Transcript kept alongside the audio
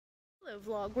Hello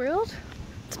vlog world.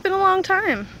 It's been a long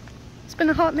time. It's been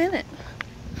a hot minute.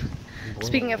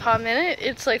 Speaking of hot minute,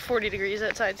 it's like 40 degrees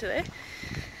outside today.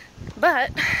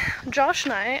 But Josh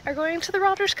and I are going to the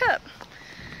Rogers Cup.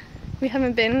 We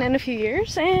haven't been in a few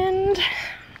years and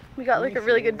we got like a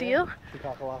really good deal.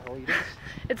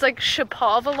 It's like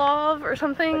Shapovalov or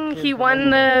something. He won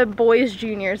the boys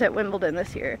juniors at Wimbledon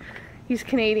this year. He's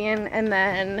Canadian, and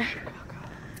then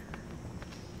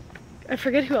I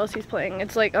forget who else he's playing.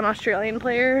 It's like an Australian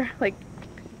player, like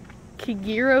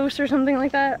Kygrios or something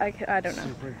like that. I don't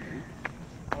know.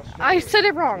 I said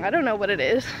it wrong. I don't know what it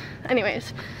is.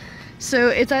 Anyways, so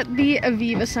it's at the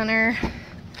Aviva Center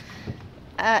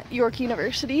at York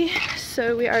University.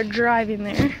 So we are driving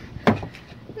there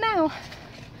now.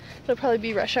 It'll probably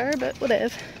be rush hour, but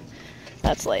whatever.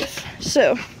 That's life.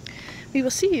 So we will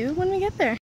see you when we get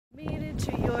there. Made it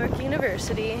to York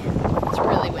University. It's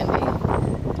really windy.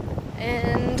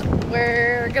 And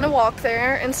we're gonna walk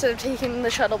there instead of taking the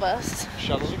shuttle bus.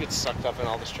 Shuttles will get sucked up in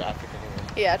all this traffic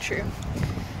anyway. Yeah, true.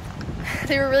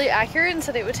 They were really accurate and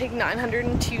said it would take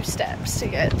 902 steps to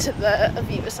get to the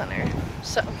Aviva Center.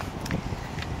 So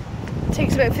it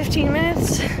takes about 15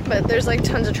 minutes, but there's like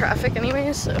tons of traffic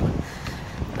anyway, so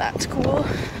that's cool.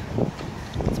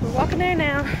 So we're walking there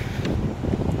now.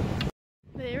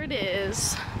 There it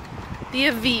is. The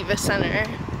Aviva Center.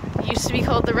 It used to be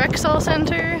called the Rexall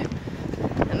Center,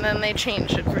 and then they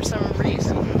changed it for some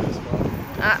reason.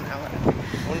 I don't know, whatever.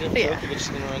 I wonder if Djokovic's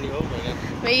gonna run you over again.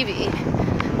 Maybe.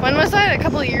 When was that? A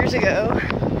couple of years ago.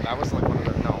 That was like one of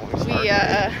the, no, it was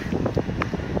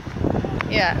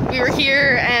yeah, we were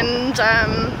here and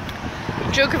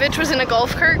Djokovic was in a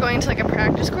golf cart going to like a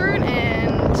practice court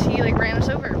and he like ran us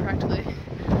over practically.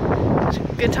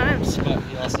 Good times. But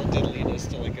he also did lead us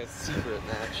to like a secret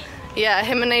match. Yeah,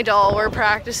 him and Nadal were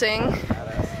practicing.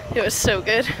 Badass. It was so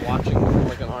good. Watching from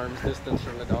like an arm's distance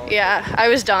from Nadal. Yeah, I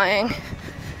was dying.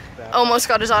 Badass. Almost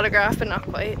got his autograph, but not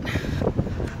quite.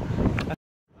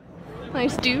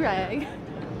 Nice do-rag.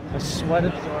 A sweat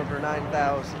absorber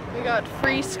 9000. We got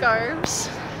free scarves.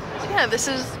 So yeah, this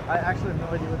is... I actually have no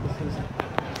idea what this is.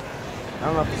 I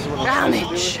don't know if this is what I'm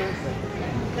supposed to do with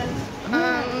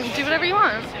it. do whatever you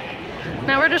want.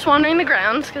 Now we're just wandering the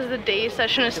grounds because the day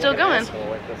session is still going.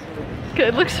 Good,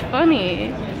 it looks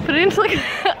funny. Put it into like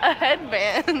a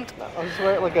headband. I'll just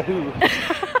wear it like a hood.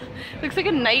 Looks like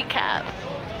a nightcap.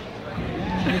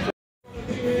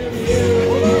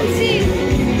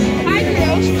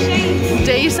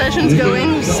 Day session's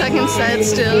going, second set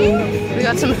still. We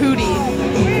got some hootie.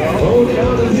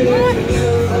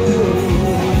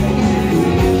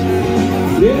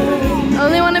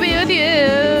 Only want to be with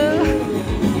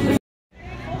you.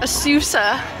 A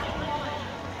Sousa.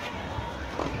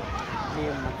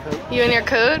 You and your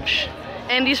coach.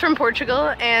 Andy's from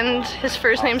Portugal and his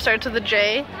first name starts with a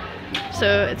J.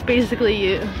 So it's basically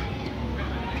you.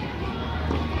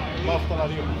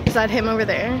 Is that him over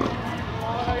there?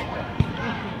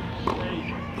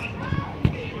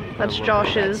 That's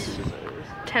Josh's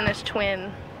tennis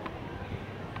twin.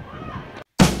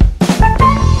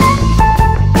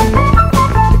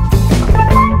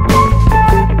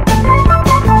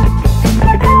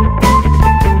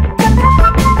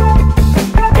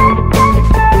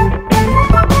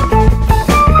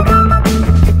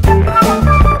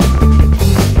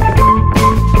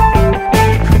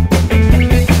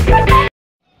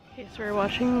 Okay, so we're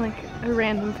watching like a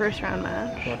random first round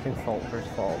match. Watching fault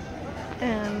versus fault.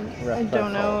 And I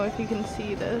don't know if you can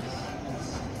see this,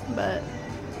 but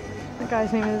the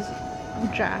guy's name is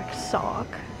Jack Sock,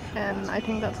 and I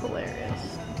think that's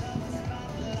hilarious.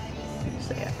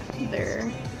 So yeah,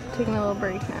 they're taking a little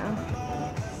break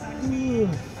now.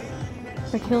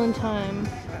 We're killing time.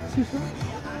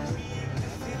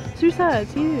 Sousa,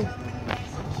 it's you.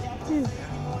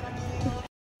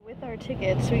 With our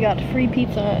tickets, we got free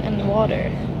pizza and water.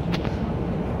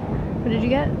 What did you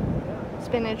get?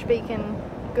 Spinach, bacon,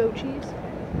 goat cheese?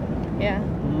 Yeah,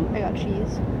 I got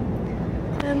cheese.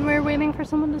 And we're waiting for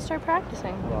someone to start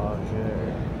practicing.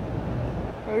 Roger.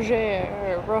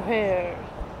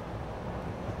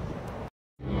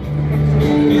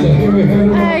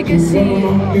 I can see.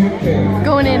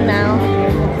 Going in now.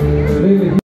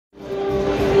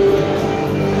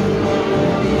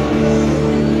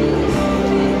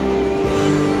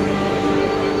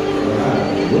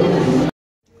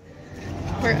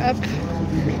 We're up.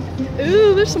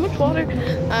 Ooh, there's so much water.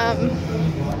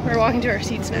 We're walking to our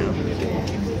seats now.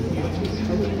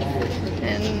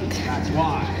 And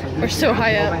we're so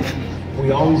high up.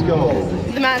 We always go.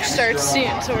 The match starts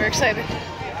soon, so we're excited.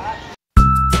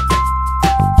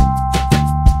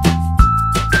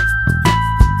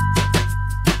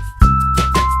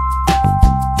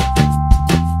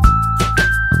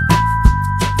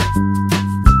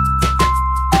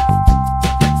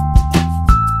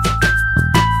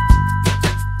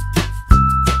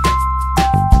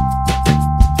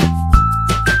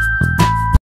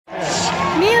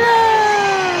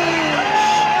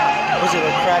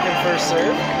 first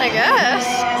serve? I guess.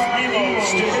 Yay!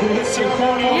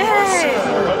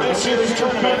 Of this year's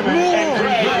tournament, and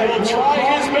Greg will try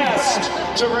his best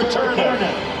to return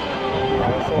it.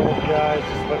 Nice old guy,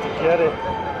 just about to get it.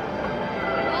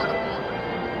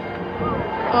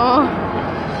 Oh.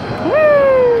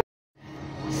 Woo!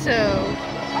 So,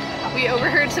 we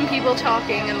overheard some people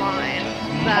talking in line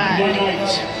that Monday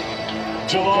night,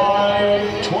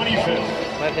 July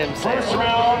 25th. Let him say First it.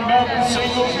 round men's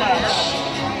singles match.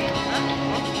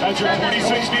 At your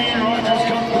 2016 Rogers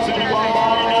Cup presented by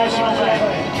National Bank.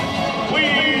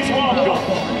 Please welcome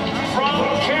from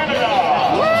Canada.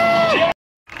 Here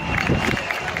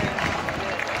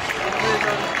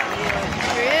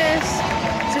he is.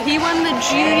 So he won the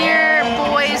junior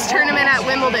boys tournament at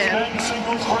Wimbledon.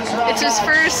 It's his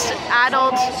first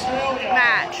adult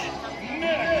match.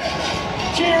 Nick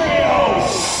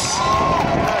Kygrios.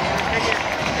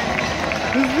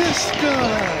 This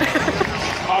guy!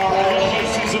 Our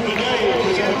faces of the day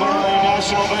presented by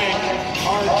National Bank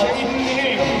are Caden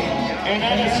Ing and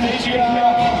Anastasia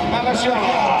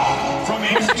Malashala from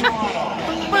East Toronto.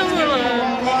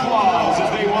 Applause as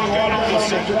they walk out onto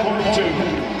center court 2.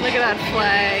 Look at that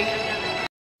flag.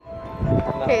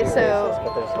 Okay, so,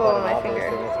 oh my finger.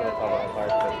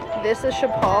 This is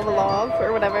Shapovalov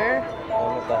or whatever,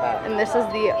 and this is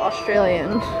the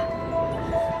Australian.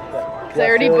 I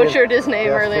already butchered his name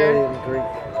earlier. Greek.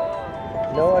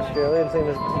 No Australian's name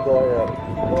is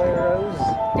Kygrios.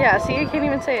 Yeah, see, I can't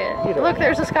even say it. Look,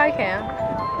 there's a sky cam.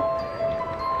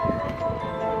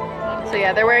 So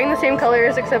yeah, they're wearing the same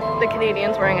colors except the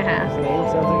Canadian's wearing a hat. His name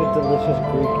sounds like a delicious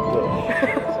Greek dish.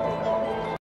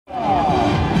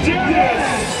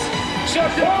 Denis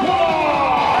Shapovalov!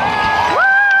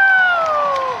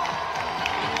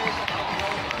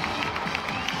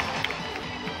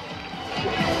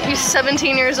 He's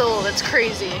 17 years old. It's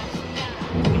crazy.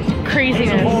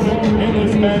 Craziness. In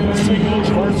this men's singles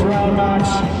first round match,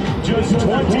 just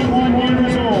 21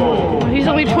 years old. He's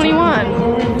only 21.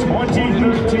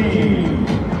 2013.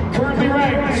 Currently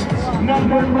ranked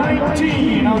number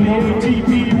 19 on the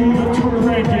ATP World Tour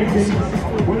rankings.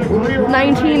 With a career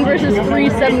 19 versus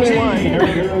 371.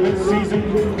 earlier this season,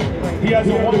 he has a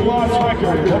one-loss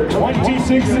record of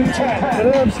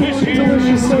 26-10. This year,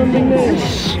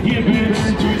 he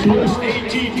advanced to his first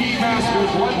ATP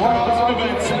Masters 1000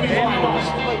 event semifinals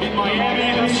in Miami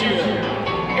this year.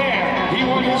 And he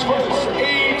won his first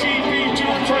ATP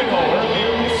Tour title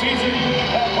earlier this season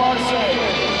at Marseille.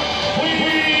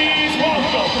 Please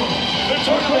welcome the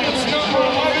tournament's number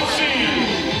 11 seed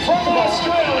from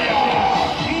Australia,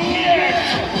 Nick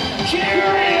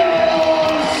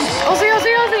Kygrios! Aussie,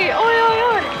 Aussie, Aussie! Oi, oi,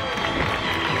 oi!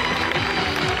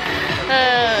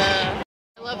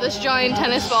 I love this giant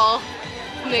tennis ball.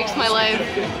 It makes my life.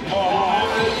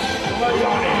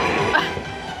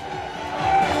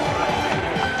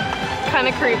 Kind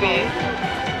of creepy.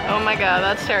 Oh my god,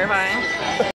 that's terrifying.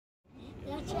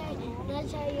 That's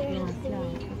how you're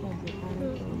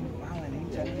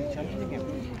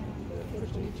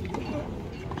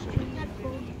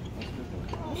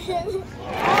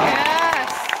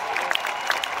Yes!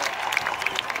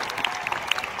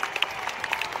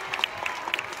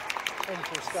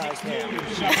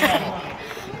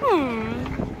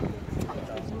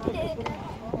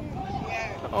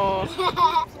 Oh,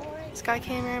 Sky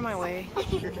camera in my way.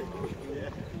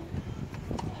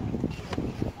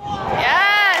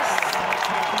 Yes!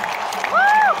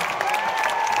 Woo!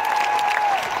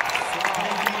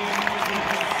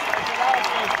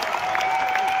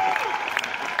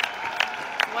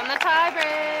 Won the tie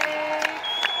break.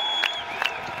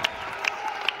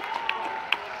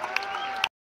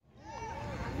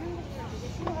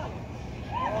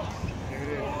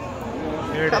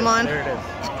 Come on. There it is.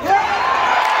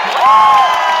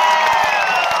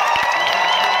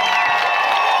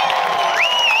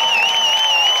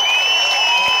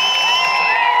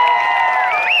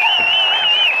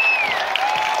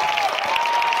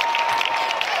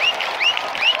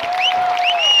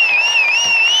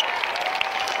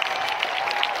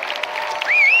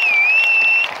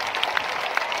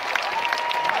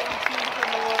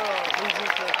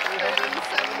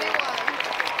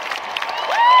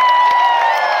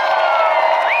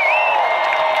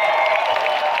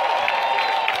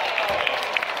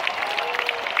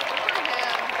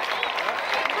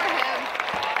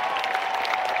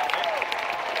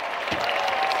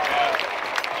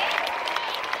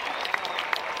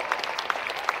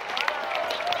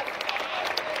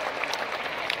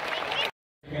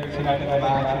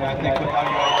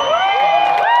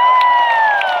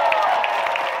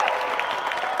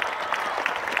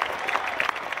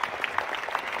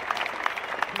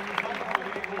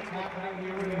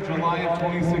 July of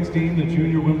 2016, the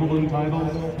junior Wimbledon title,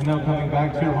 and now coming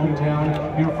back to your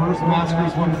hometown, your first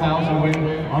Masters 1000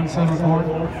 win on center court?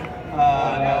 No.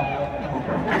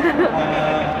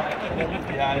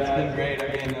 Yeah, it's been great. I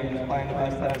mean, I'm just playing the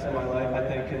best tennis of my life, I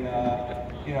think, and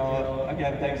you know,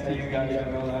 again, thanks to you guys.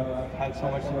 You know, I've had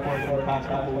so much support in the past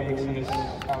couple of weeks, and it's,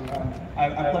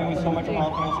 I play with so much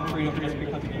confidence and freedom just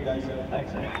because of you guys. So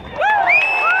thanks.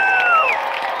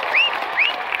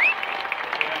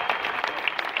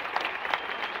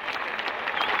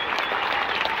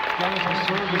 Dennis, the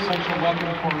serve is such a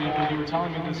weapon for you, but you were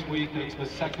telling me this week that it's the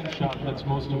second shot that's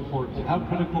most important. How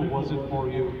critical was it for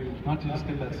you not to just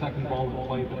get that second ball in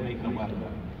play, but make it a weapon?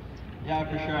 Yeah,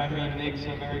 for sure. I mean, Nick's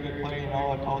a very good player. You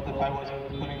know, I felt if I wasn't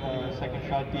putting the second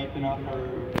shot deep enough or,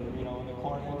 you know, in the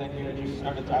corner, then he would just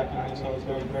start attacking me. So it's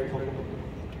very, very cool.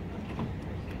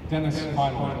 Dennis,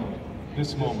 finally,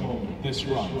 this moment, this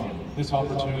run, this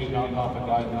opportunity to knock off a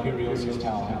guy like Kyrgios'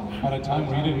 talent, at a time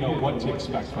where you didn't know what to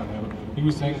expect from him. He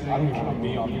was saying, I don't even want to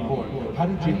be on the court. How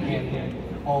did you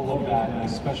handle all of that,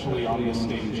 especially on this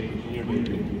stage in your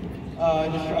debut? I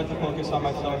just tried to focus on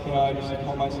myself. You know, I just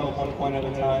held myself 1 point at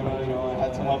a time. And, you know, I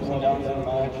had some ups and downs in the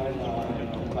match,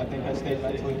 and I think I stayed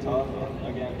mentally tough. And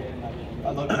again,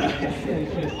 I love you guys.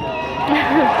 It's just,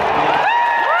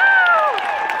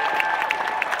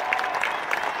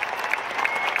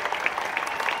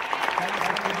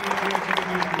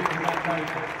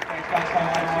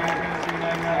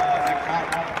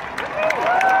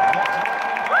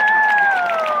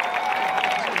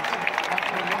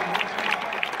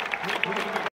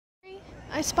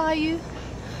 I spy you.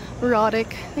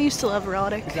 Roddick. I used to love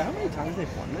Roddick. Is that how many times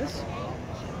they've won this?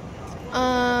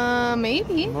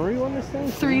 Maybe. Murray won this thing?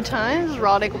 3 times.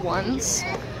 Roddick once.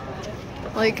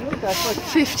 Like That's like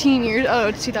 15 years. Oh,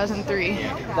 it's 2003.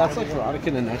 that's like Roddick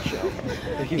in a nutshell.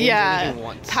 Like he wins Yeah. everything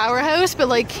once. Powerhouse, but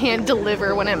like can't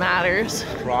deliver when it matters.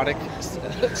 Roddick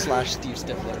slash Steve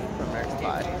Stifler from American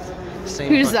Pie. Same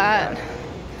Who's fucking that? guy.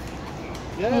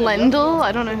 Yeah, Lendl?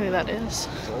 I don't know who that is.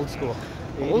 It's old school.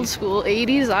 Old school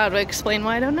 80s. That would explain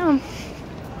why I don't know.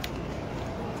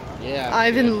 Yeah.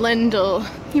 Ivan Lendl.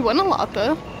 He won a lot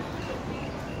though.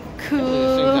 Cool.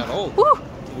 That old, Woo!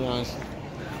 to be honest.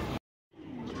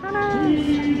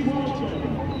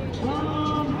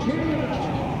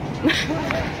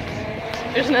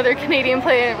 There's another Canadian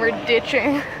player and we're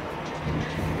ditching.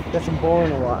 That's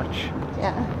boring to watch.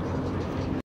 Yeah.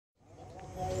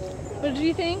 What did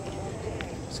you think?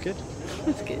 It's good.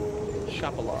 It's good.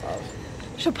 Shapovalov.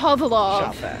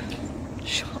 Shapovalov. Shot back.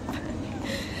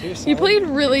 You played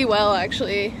really well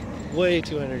actually. Way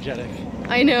too energetic.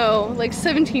 I know, like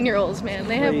 17-year-olds, man.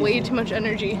 They have way too much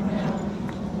energy.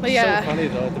 But yeah. So funny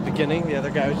though, at the beginning, the other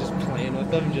guy was just playing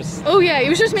with them, just. Oh yeah, he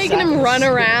was just making him run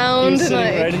around He was and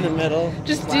sitting like right in the middle.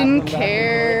 just slapping didn't him back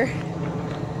care.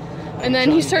 And then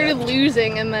he started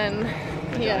losing, and then and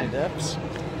forth. yeah,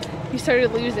 he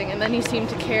started losing, and then he seemed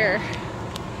to care.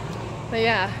 But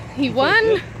yeah, he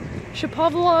won.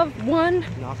 Shapovalov won.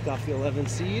 Knocked off the 11th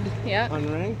seed. Yeah,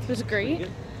 Unranked. it was great.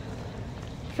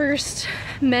 First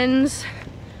men's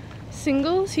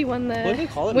singles, he won the What do they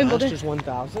call it? Wimbledon. Masters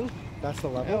 1000? That's the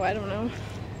level? Oh, I don't know.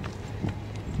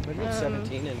 What about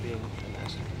 17 and being a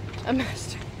master? A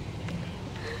master.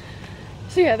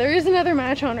 So yeah, there is another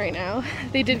match on right now.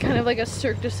 They did kind of like a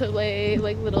Cirque du Soleil,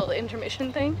 like little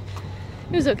intermission thing.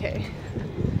 It was okay.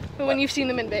 But when you've seen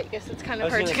them in Vegas, it's kind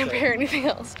of hard to compare anything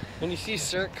else. When you see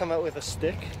Cirque come out with a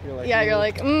stick, you're like, Yeah, you're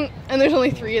like, and there's only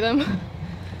 3 of them.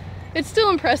 It's still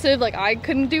impressive. Like, I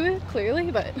couldn't do it, clearly,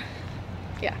 but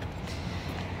yeah.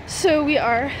 So we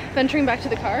are venturing back to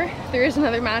the car. There is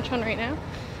another match on right now.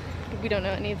 We don't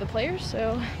know any of the players,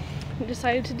 so we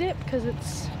decided to dip because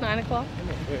it's 9 o'clock. I'm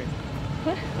not clear.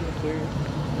 What? I'm not clear.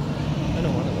 I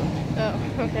know one of them.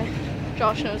 Oh, okay.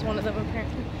 Josh knows one of them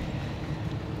apparently.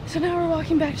 So now we're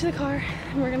walking back to the car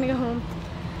and we're gonna go home.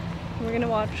 And we're gonna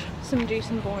watch some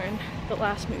Jason Bourne, the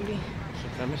last movie.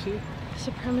 Supremacy?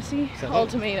 Supremacy? Is that it?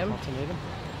 Ultimatum. Ultimatum?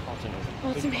 Ultimatum.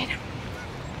 Ultimatum.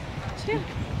 So yeah,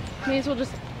 may as well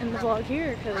just end the vlog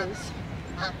here because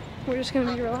we're just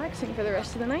gonna be relaxing for the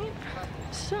rest of the night.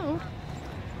 So,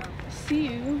 see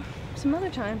you some other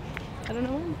time. I don't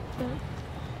know when, but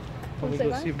When we say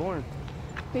go bye? see Bourne.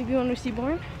 Maybe when we see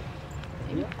Bourne?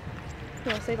 Maybe. Yeah.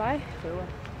 You wanna say bye? Farewell.